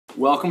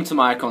Welcome to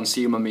my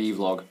Consumer Me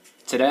vlog.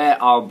 Today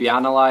I'll be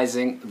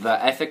analysing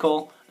the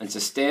ethical and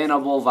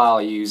sustainable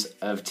values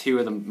of two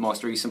of the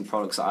most recent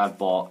products that I've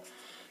bought.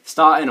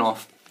 Starting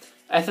off,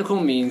 ethical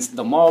means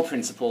the moral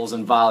principles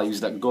and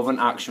values that govern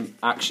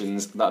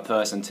actions that a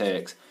person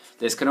takes.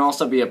 This can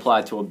also be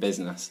applied to a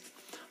business.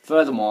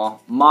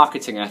 Furthermore,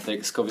 marketing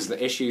ethics covers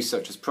the issues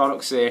such as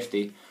product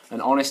safety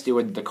and honesty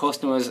with the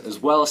customers as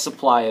well as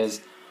suppliers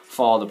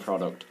for the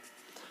product.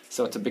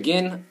 So to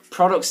begin,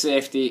 product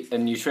safety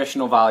and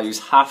nutritional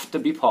values have to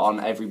be put on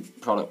every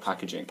product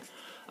packaging.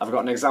 I've got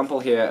an example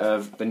here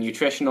of the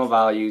nutritional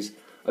values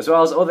as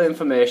well as other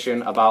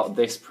information about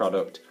this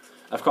product.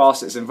 Of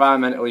course, it's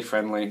environmentally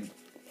friendly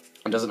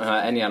and doesn't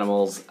hurt any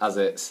animals as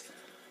it's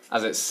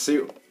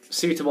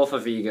suitable for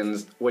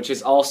vegans, which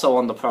is also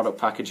on the product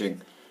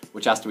packaging,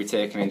 which has to be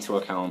taken into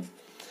account.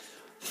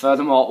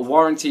 Furthermore,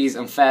 warranties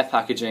and fair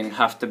packaging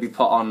have to be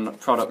put on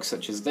products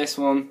such as this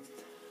one,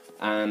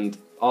 and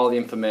all the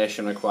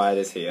information required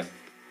is here.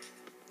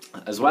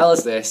 As well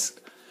as this,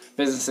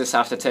 businesses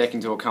have to take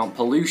into account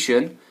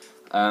pollution,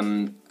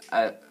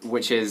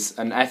 which is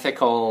an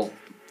ethical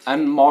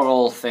and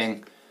moral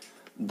thing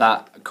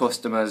that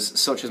customers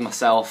such as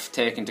myself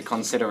take into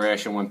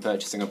consideration when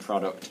purchasing a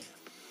product.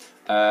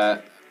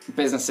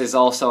 Businesses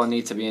also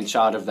need to be in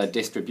charge of their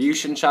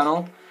distribution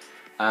channel,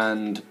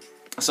 and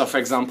so for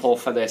example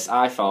for this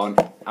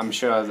iPhone, I'm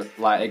sure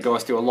that it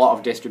goes through a lot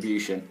of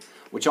distribution,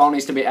 which all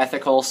needs to be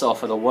ethical, so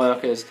for the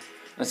workers,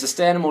 and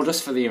sustainable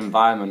just for the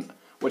environment,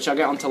 which I'll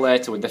get onto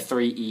later with the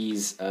three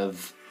E's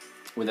of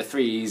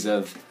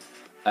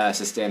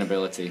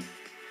sustainability.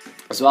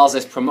 As well as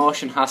this,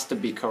 promotion has to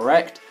be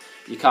correct.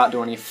 You can't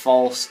do any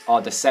false or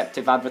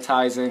deceptive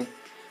advertising,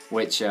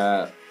 which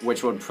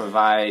would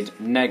provide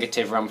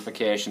negative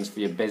ramifications for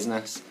your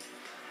business.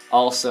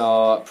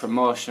 Also,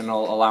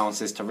 promotional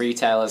allowances to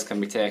retailers can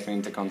be taken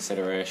into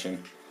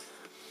consideration.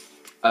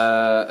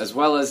 As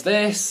well as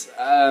this,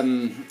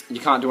 you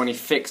can't do any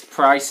fixed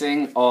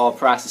pricing or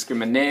price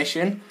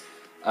discrimination,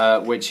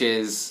 which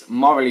is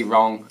morally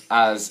wrong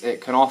as it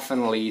can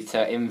often lead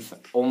to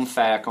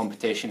unfair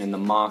competition in the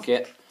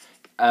market.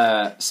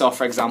 So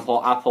for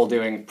example, Apple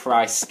doing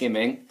price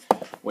skimming,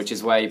 which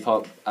is where you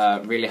put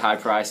really high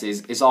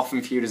prices, is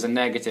often viewed as a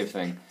negative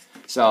thing.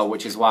 So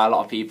which is why a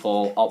lot of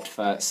people opt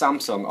for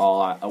Samsung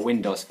or a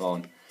Windows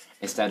phone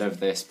instead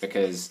of this,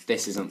 because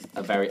this isn't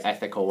a very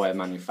ethical way of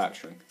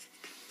manufacturing.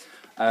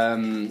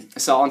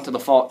 So onto the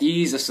 4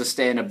 E's of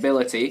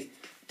sustainability.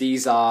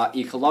 These are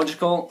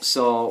ecological,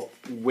 so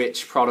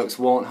which products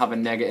won't have a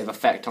negative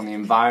effect on the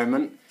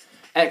environment.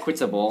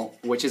 Equitable,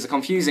 which is a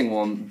confusing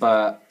one,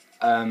 but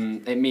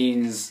it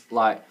means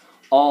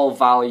all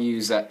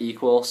values are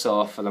equal,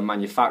 so for the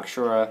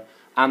manufacturer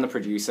and the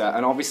producer,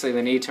 and obviously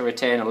they need to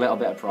retain a little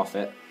bit of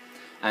profit.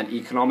 And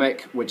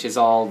economic, which is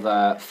all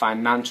the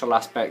financial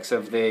aspects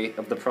of the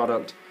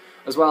product,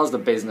 as well as the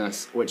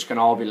business, which can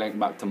all be linked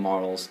back to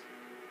morals.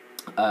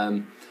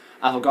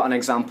 I've got an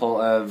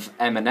example of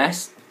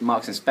M&S,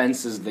 Marks and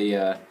Spencer's,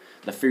 the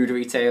food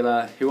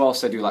retailer, who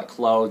also do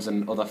clothes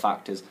and other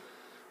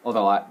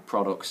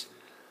products,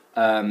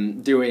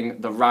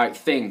 doing the right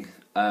thing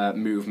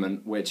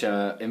movement, which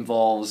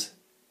involves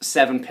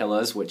 7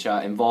 pillars, which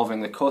are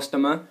involving the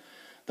customer,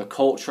 the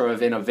culture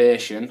of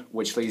innovation,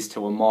 which leads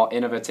to a more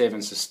innovative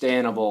and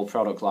sustainable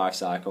product life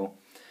cycle,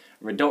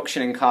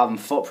 reduction in carbon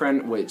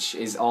footprint, which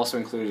is also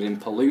included in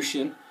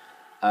pollution,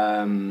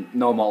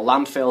 no more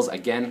landfills,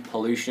 again,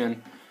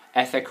 pollution,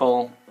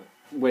 ethical,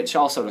 which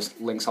also just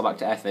links all back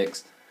to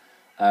ethics,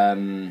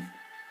 recycle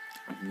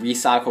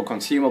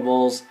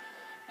consumables,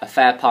 a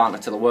fair partner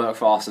to the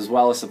workforce as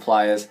well as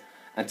suppliers,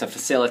 and to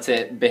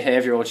facilitate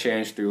behavioural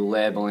change through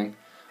labelling,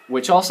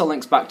 which also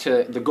links back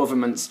to the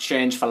government's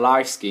Change for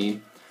Life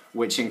scheme,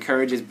 which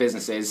encourages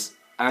businesses,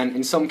 and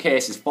in some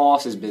cases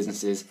forces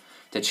businesses,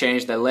 to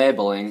change their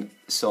labelling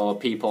so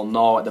people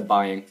know what they're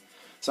buying.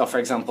 So for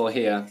example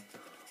here,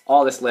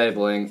 all this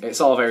labelling,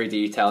 it's all very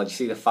detailed, you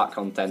see the fat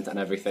content and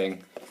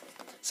everything,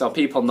 so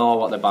people know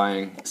what they're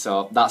buying,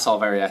 so that's all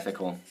very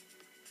ethical.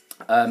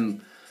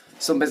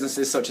 Some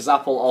businesses such as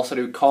Apple also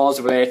do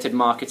cause-related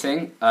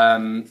marketing,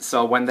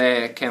 so when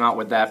they came out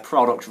with their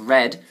Product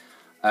Red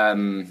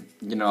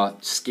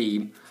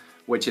scheme,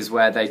 which is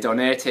where they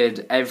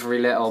donated every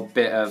little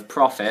bit of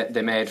profit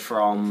they made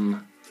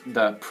from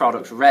the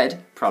Product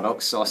Red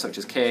products, so such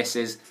as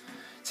cases,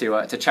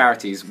 to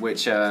charities,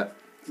 which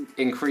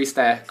increase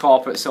their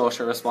corporate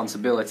social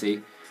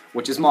responsibility,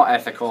 which is more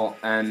ethical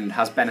and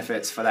has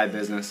benefits for their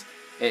business.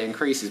 It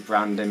increases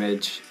brand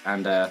image,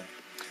 and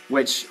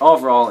which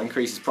overall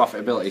increases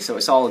profitability, so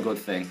it's all a good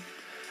thing.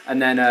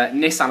 And then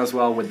Nissan as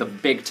well, with the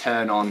big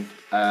turn on,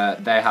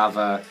 they have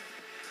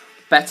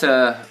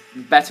better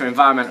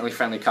environmentally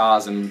friendly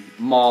cars and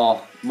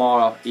more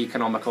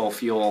economical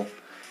fuel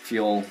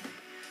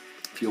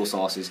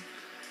sources.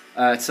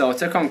 So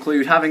to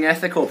conclude, having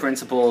ethical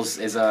principles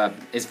is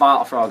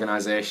vital for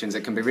organisations.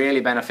 It can be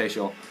really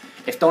beneficial.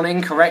 If done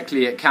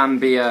incorrectly, it can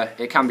be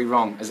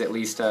wrong, as it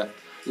leads to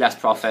less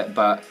profit.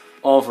 But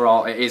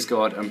overall, it is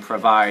good and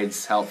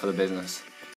provides help for the business.